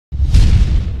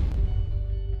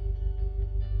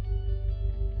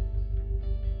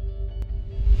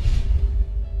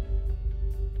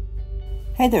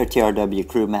Hey there TRW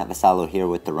crew, Matt Vassallo here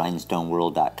with the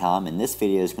Rhinestoneworld.com, and this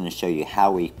video is going to show you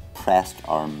how we pressed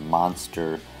our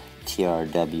monster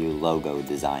TRW logo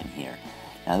design here.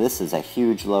 Now this is a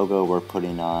huge logo. We're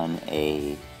putting on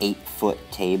a 8-foot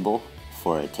table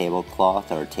for a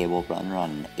tablecloth or a table runner on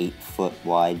an 8-foot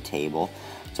wide table.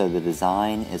 So the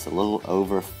design is a little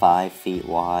over 5 feet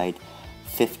wide,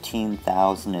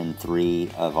 15,003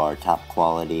 of our top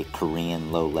quality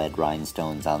Korean low lead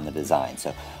rhinestones on the design.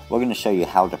 So we're going to show you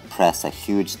how to press a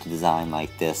huge design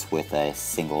like this with a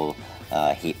single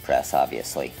heat press,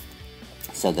 obviously.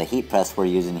 So the heat press we're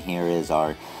using here is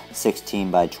our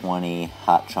 16 by 20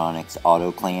 Hotronix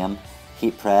auto clam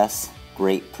heat press.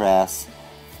 Great press,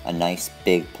 a nice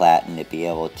big platen to be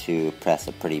able to press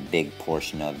a pretty big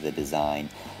portion of the design.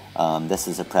 This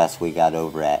is a press we got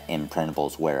over at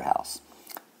Imprintable's warehouse.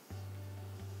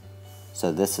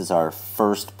 So this is our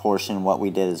first portion. What we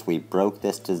did is we broke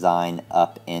this design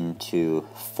up into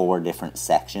 4 different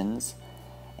sections,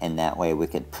 and that way we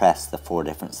could press the 4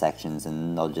 different sections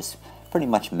and they'll just pretty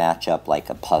much match up like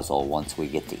a puzzle once we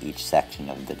get to each section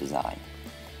of the design.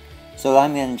 So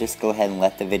I'm going to just go ahead and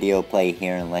let the video play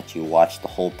here and let you watch the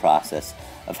whole process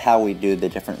of how we do the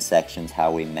different sections,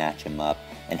 how we match them up,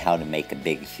 and how to make a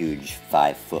big huge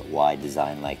 5-foot wide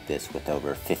design like this with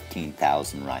over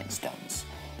 15,000 rhinestones.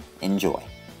 Enjoy.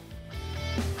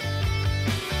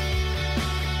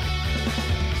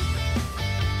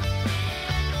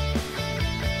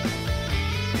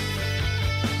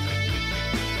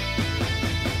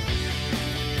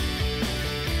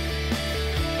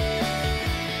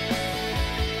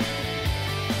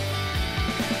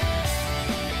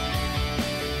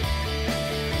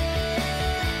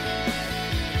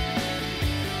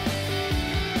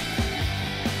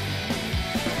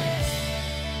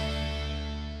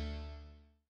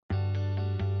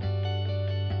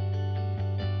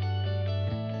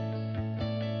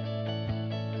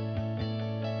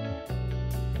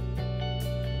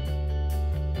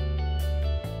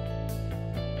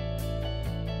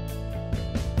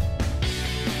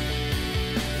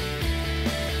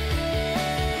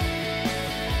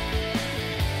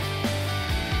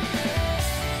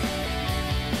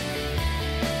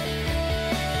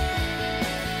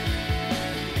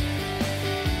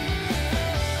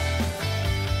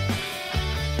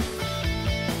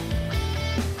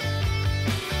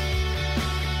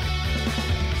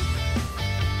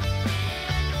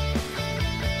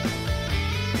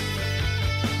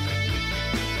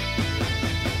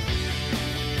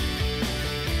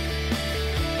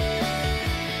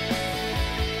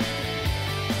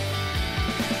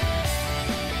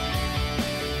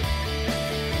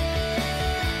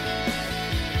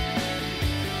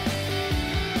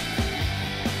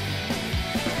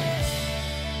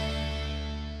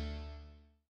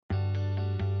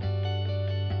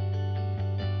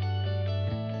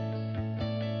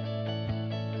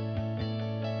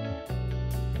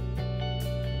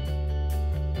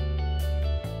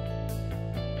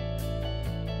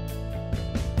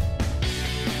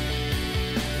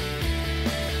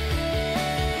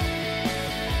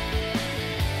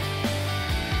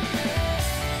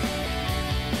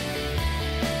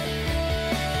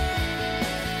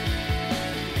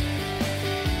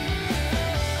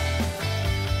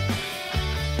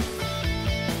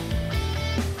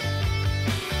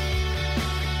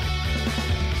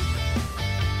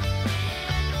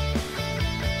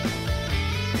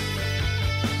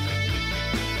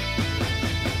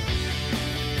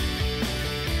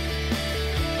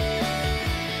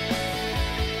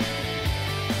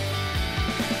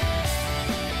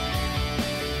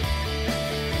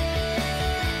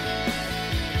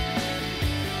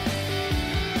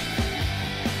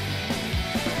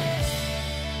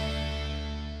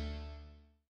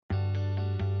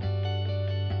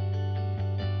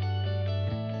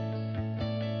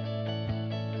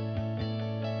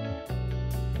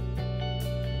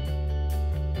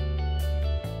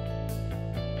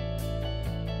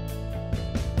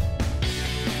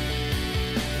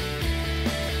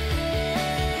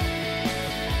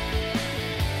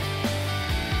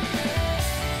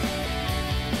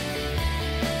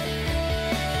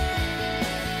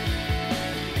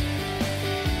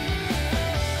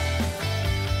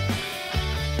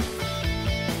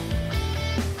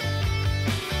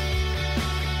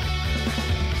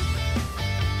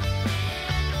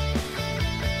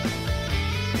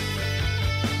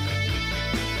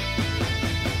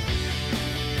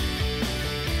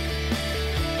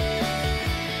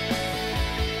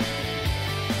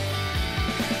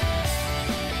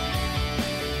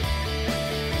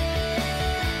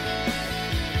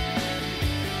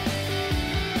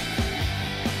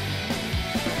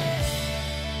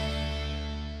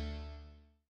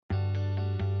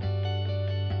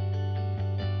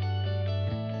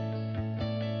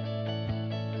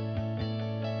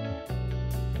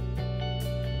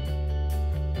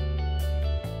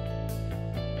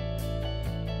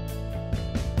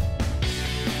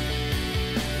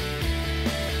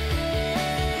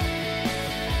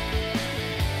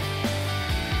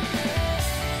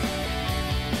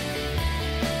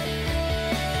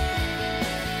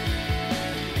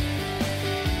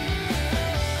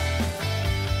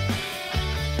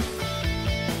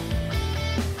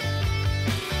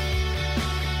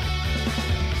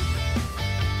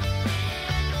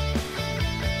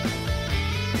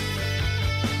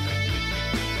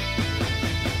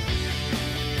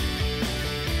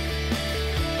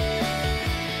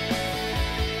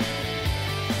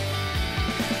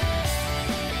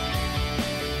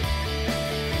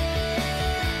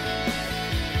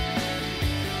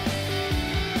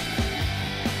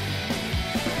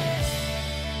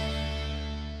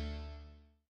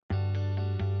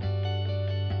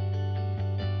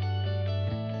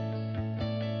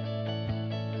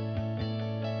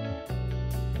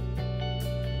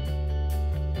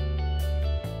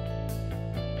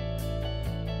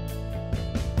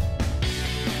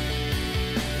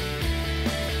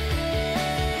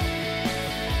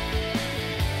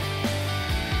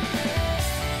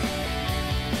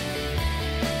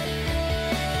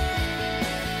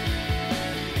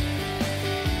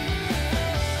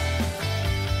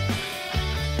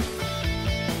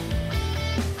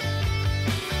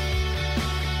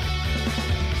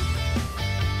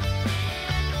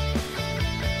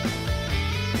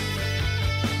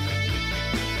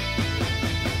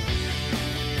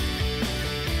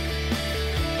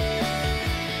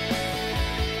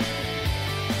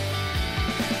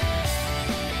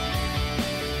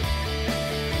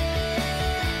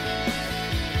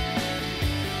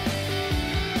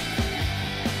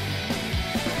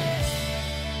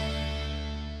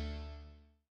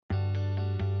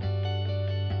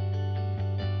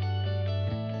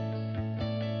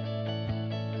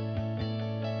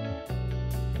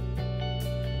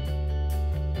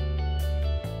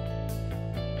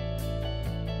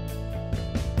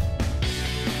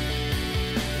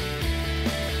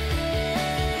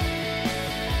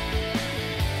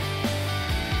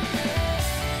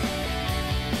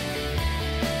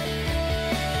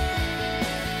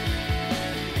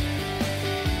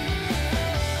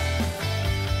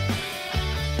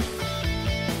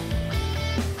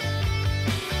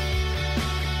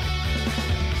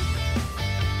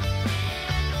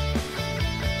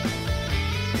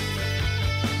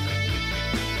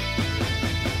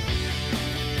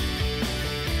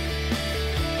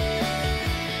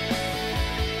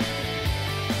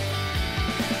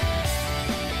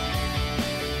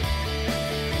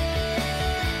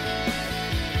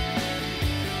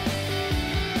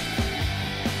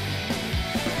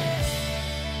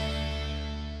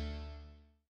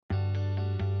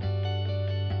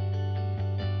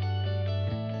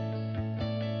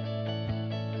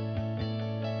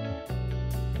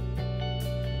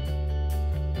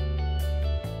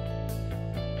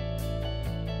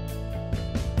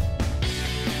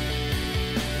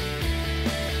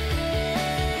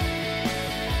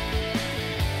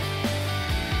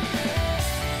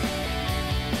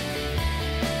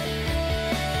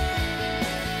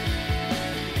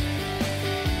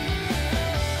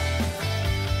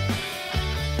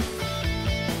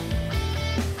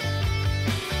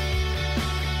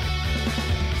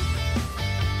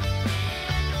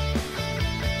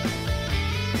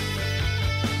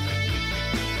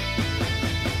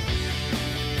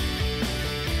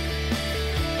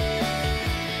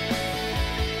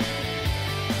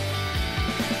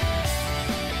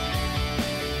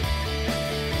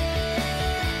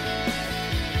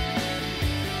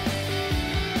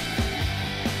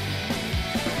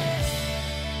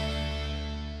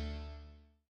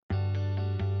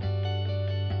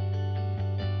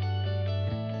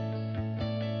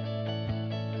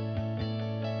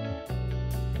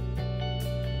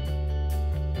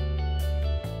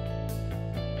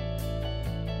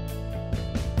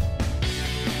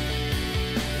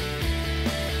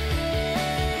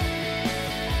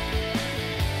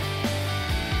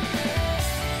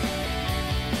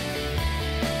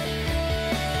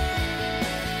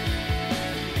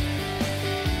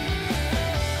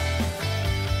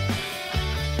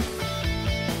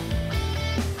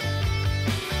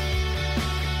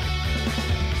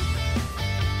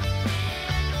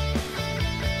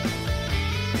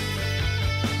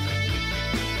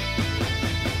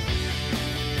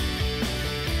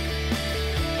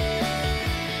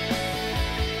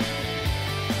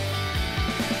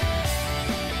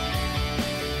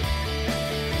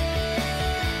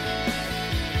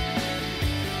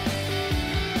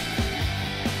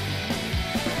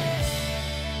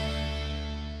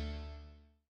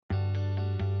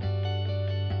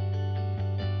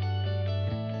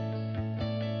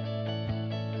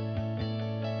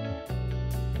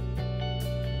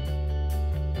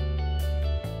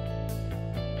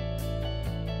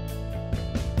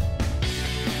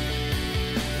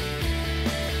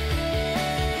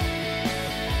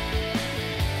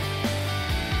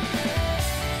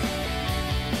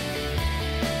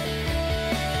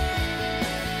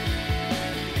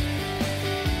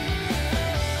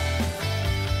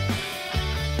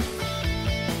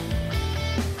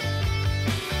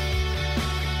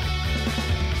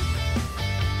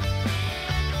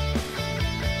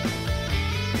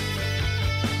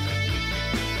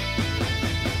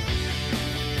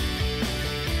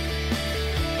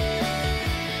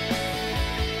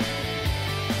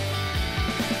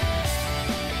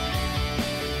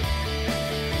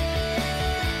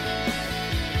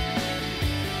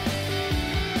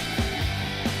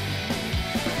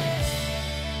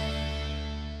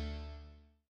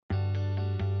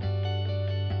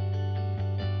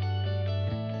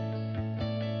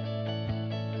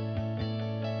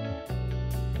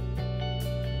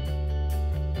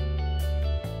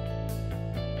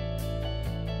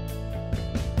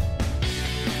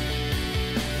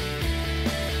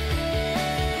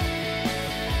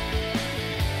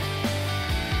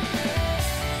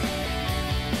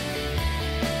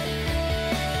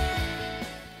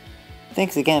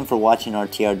 Thanks again for watching our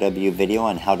TRW video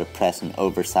on how to press an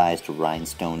oversized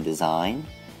rhinestone design.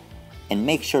 And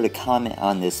make sure to comment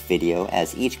on this video,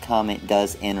 as each comment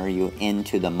does enter you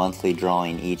into the monthly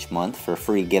drawing each month for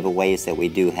free giveaways that we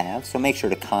do have. So make sure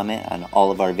to comment on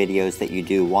all of our videos that you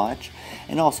do watch.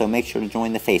 And also make sure to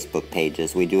join the Facebook page,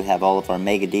 as we do have all of our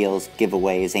mega deals,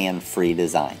 giveaways, and free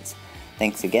designs.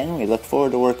 Thanks again. We look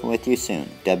forward to working with you soon.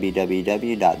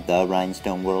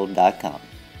 www.therhinestoneworld.com